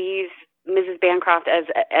definitely sees Mrs. Bancroft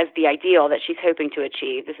as the ideal that she's hoping to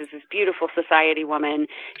achieve. This is this beautiful society woman.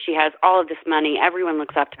 She has all of this money. Everyone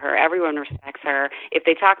looks up to her. Everyone respects her. If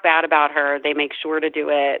they talk bad about her, they make sure to do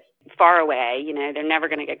it far away. They're never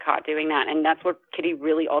going to get caught doing that. And that's what Kitty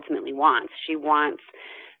really ultimately wants. She wants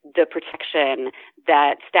the protection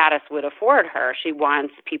that status would afford her. She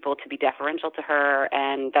wants people to be deferential to her,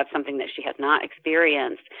 and that's something that she has not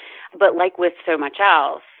experienced. But like with so much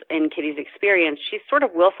else in Kitty's experience, she's sort of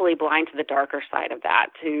willfully blind to the darker side of that,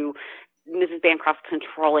 to Mrs. Bancroft's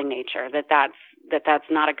controlling nature, that's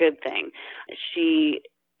not a good thing. She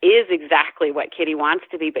is exactly what Kitty wants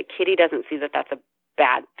to be, but Kitty doesn't see that that's a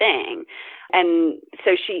bad thing. And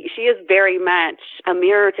so she is very much a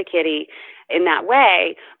mirror to Kitty in that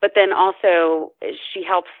way, but then also she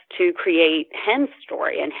helps to create Hen's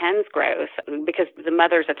story and Hen's growth, because the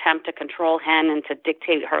mother's attempt to control Hen and to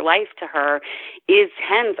dictate her life to her is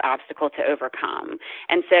Hen's obstacle to overcome.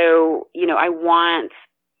 And so, I want,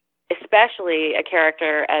 especially a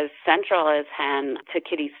character as central as Hen to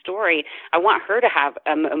Kitty's story, I want her to have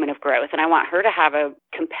a moment of growth, and I want her to have a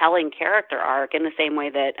compelling character arc in the same way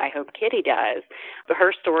that I hope Kitty does. But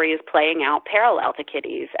her story is playing out parallel to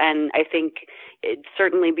Kitty's, and I think it'd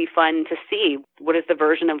certainly be fun to see what is the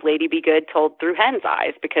version of Lady Be Good told through Hen's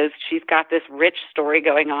eyes, because she's got this rich story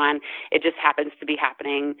going on. It just happens to be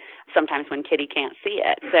happening sometimes when Kitty can't see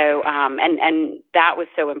it. So, and that was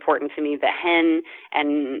so important to me, that Hen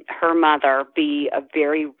and her mother be a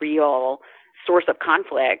very real source of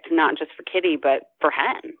conflict, not just for Kitty, but for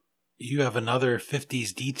Hen. You have another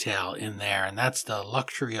 50s detail in there, and that's the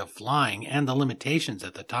luxury of flying and the limitations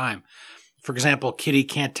at the time. For example, Kitty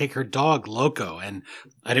can't take her dog, Loco, and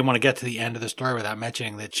I didn't want to get to the end of the story without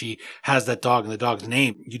mentioning that she has that dog and the dog's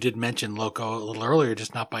name. You did mention Loco a little earlier,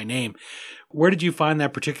 just not by name. Where did you find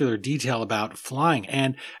that particular detail about flying?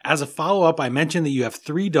 And as a follow-up, I mentioned that you have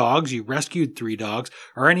 3 dogs. You rescued 3 dogs.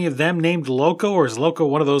 Are any of them named Loco, or is Loco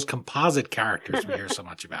one of those composite characters we hear so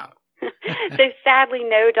much about? So sadly,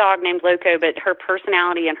 no dog named Loco, but her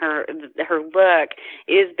personality and her look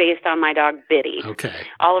is based on my dog, Biddy. Okay.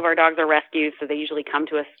 All of our dogs are rescues, so they usually come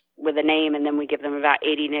to us with a name, and then we give them about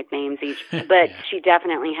 80 nicknames each. But she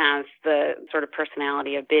definitely has the sort of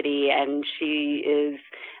personality of Biddy, and she is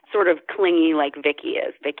sort of clingy like Vicky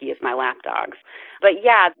is. Vicky is my lap dog. But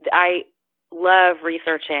yeah, I love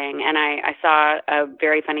researching, and I saw a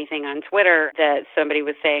very funny thing on Twitter that somebody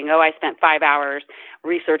was saying, I spent 5 hours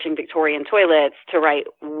researching Victorian toilets to write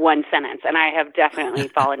one sentence, and I have definitely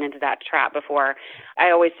fallen into that trap before. I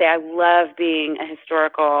always say I love being a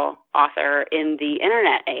historical author in the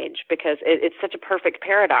internet age because it's such a perfect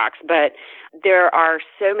paradox, but there are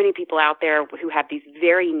so many people out there who have these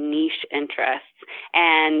very niche interests,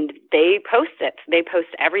 and they post it. They post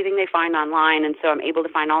everything they find online, and so I'm able to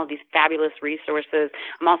find all of these fabulous resources.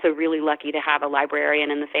 I'm also really lucky to have a librarian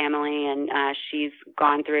in the family, and she's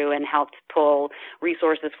gone through and helped pull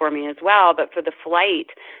resources for me as well. But for the flight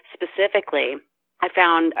specifically, I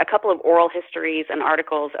found a couple of oral histories and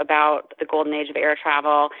articles about the golden age of air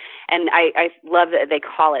travel, and I love that they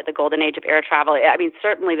call it the golden age of air travel. I mean,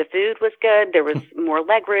 certainly the food was good, there was more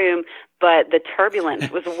leg room, but the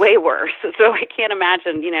turbulence was way worse. So I can't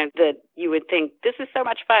imagine, that you would think this is so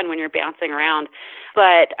much fun when you're bouncing around.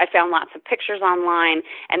 But I found lots of pictures online,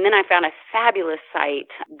 and then I found a fabulous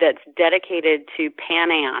site that's dedicated to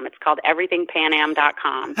Pan Am. It's called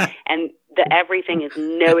everythingpanam.com, and the everything is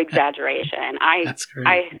no exaggeration. I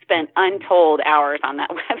spent untold hours on that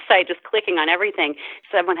website just clicking on everything.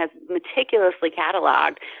 Someone has meticulously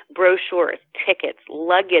cataloged brochures, tickets,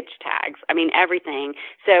 luggage tags, everything.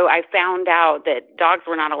 So I found out that dogs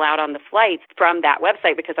were not allowed on the flights from that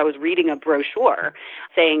website because I was reading a brochure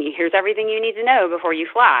saying, here's everything you need to know before you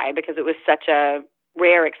fly, because it was such a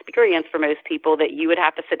rare experience for most people that you would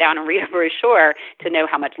have to sit down and read a brochure to know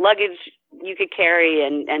how much luggage you could carry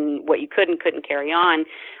and what you could and couldn't carry on.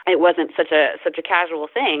 It wasn't such a casual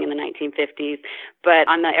thing in the 1950s. But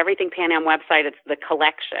on the Everything Pan Am website, it's the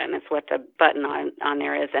collection. It's what the button on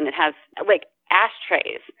there is. And it has like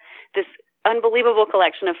ashtrays, this unbelievable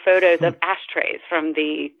collection of photos of ashtrays from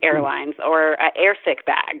the airlines or airsick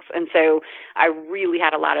bags. And so I really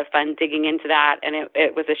had a lot of fun digging into that. And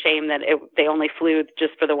it was a shame that they only flew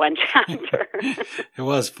just for the one chapter. It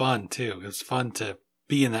was fun too. It was fun to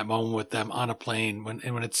be in that moment with them on a plane when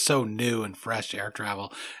it's so new and fresh air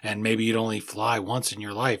travel, and maybe you'd only fly once in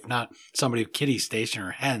your life, not somebody with kitty station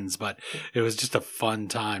or hens, but it was just a fun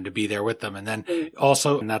time to be there with them. And then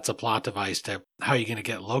also, and that's a plot device to how you're going to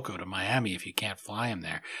get Loco to Miami if you can't fly him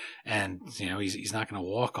there. And, he's not going to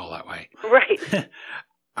walk all that way. Right.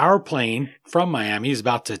 Our plane from Miami is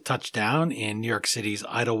about to touch down in New York City's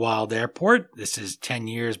Idlewild Airport. This is 10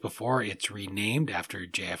 years before it's renamed after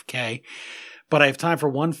JFK. But I have time for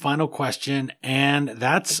one final question, and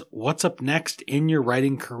that's what's up next in your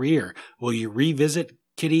writing career? Will you revisit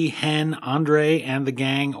Kitty, Hen, Andre, and the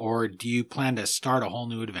gang, or do you plan to start a whole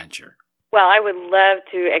new adventure? Well, I would love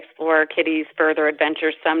to explore Kitty's further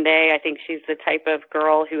adventures someday. I think she's the type of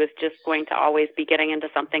girl who is just going to always be getting into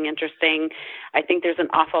something interesting. I think there's an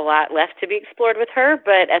awful lot left to be explored with her,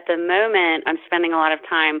 but at the moment, I'm spending a lot of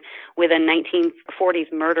time with a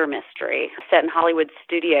 1940s murder mystery set in Hollywood's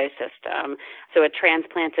studio system. So a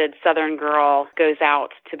transplanted Southern girl goes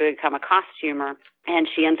out to become a costumer, and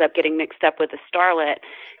she ends up getting mixed up with a starlet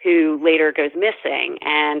who later goes missing.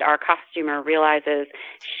 And our costumer realizes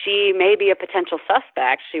she may be a potential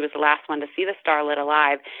suspect. She was the last one to see the starlet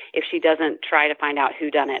alive if she doesn't try to find out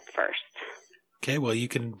who done it first. Okay, well, you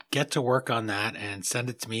can get to work on that and send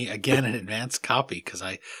it to me, again, an advanced copy, because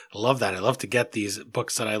I love that. I love to get these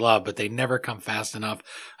books that I love, but they never come fast enough.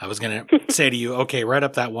 I was going to say to you, okay, write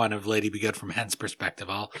up that one of Lady Be Good from Hen's perspective.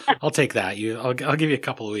 I'll take that. I'll give you a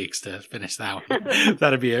couple of weeks to finish that one.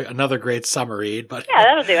 That'd be another great summer read. But yeah,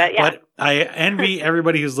 that'll do it, yeah. But I envy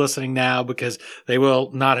everybody who's listening now because they will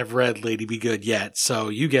not have read Lady Be Good yet. So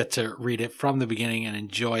you get to read it from the beginning and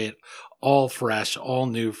enjoy it all fresh, all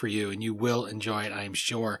new for you, and you will enjoy it, I'm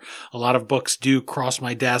sure. A lot of books do cross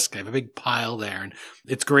my desk. I have a big pile there, and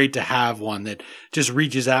it's great to have one that just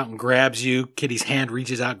reaches out and grabs you. Kitty's hand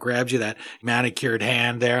reaches out, grabs you, that manicured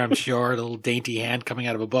hand there, I'm sure, a little dainty hand coming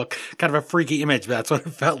out of a book. Kind of a freaky image, but that's what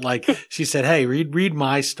it felt like. She said, hey, read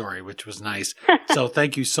my story, which was nice. So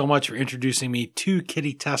thank you so much for introducing me to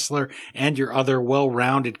Kitty Tessler and your other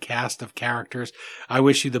well-rounded cast of characters. I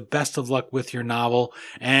wish you the best of luck with your novel,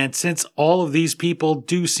 and since all of these people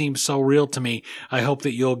do seem so real to me, I hope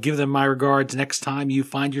that you'll give them my regards next time you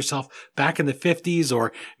find yourself back in the 50s,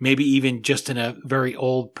 or maybe even just in a very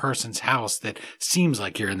old person's house that seems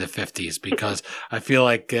like you're in the 50s, because I feel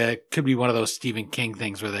like it could be one of those Stephen King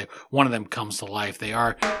things where one of them comes to life. They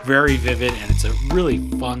are very vivid, and it's a really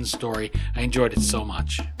fun story. I enjoyed it so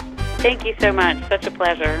much. Thank you so much. Such a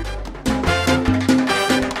pleasure.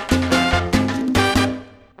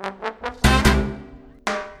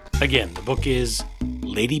 Again, the book is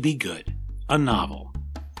Lady Be Good, a novel.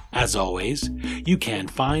 As always, you can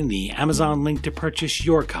find the Amazon link to purchase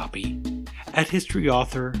your copy at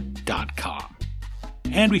historyauthor.com.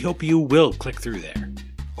 And we hope you will click through there,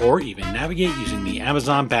 or even navigate using the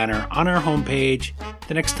Amazon banner on our homepage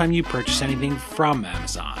the next time you purchase anything from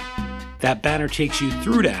Amazon. That banner takes you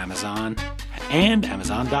through to Amazon, and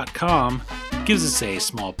Amazon.com gives us a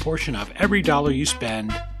small portion of every dollar you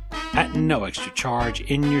spend at no extra charge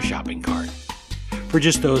in your shopping cart. For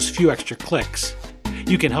just those few extra clicks,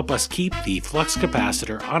 you can help us keep the flux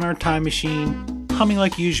capacitor on our time machine humming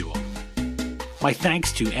like usual. My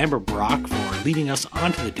thanks to Amber Brock for leading us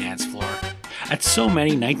onto the dance floor at so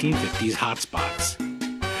many 1950s hotspots.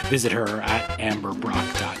 Visit her at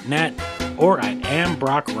amberbrock.net or at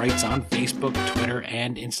ambrockWrites on Facebook, Twitter,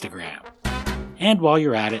 and Instagram. And while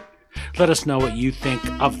you're at it, let us know what you think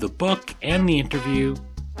of the book and the interview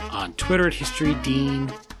on Twitter at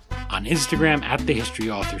HistoryDean, on Instagram at The History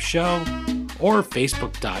Author Show, or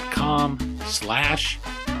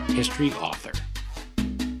Facebook.com/HistoryAuthor.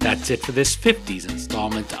 That's it for this 50s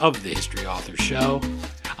installment of The History Author Show.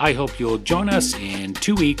 I hope you'll join us in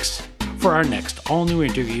 2 weeks for our next all-new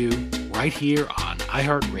interview right here on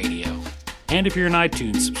iHeartRadio. And if you're an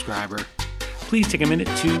iTunes subscriber, please take a minute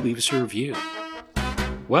to leave us a review.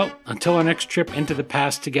 Well, until our next trip into the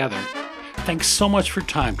past together, thanks so much for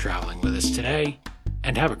time traveling with us today,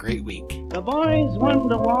 and have a great week. The boys won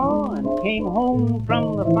the war and came home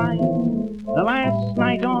from the fight. The last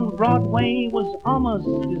night on Broadway was almost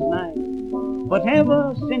his night. But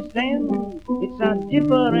ever since then, it's a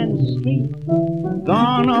different street.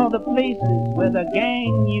 Gone are the places where the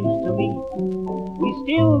gang used to meet. We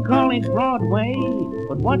still call it Broadway,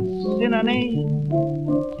 but what's in a name?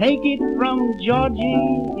 Take it from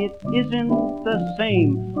Georgie, it isn't the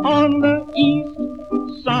same. On the east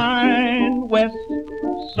side, west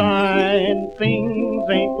side, things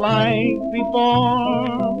ain't like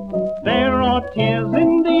before. There are tears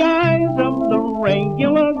in the eyes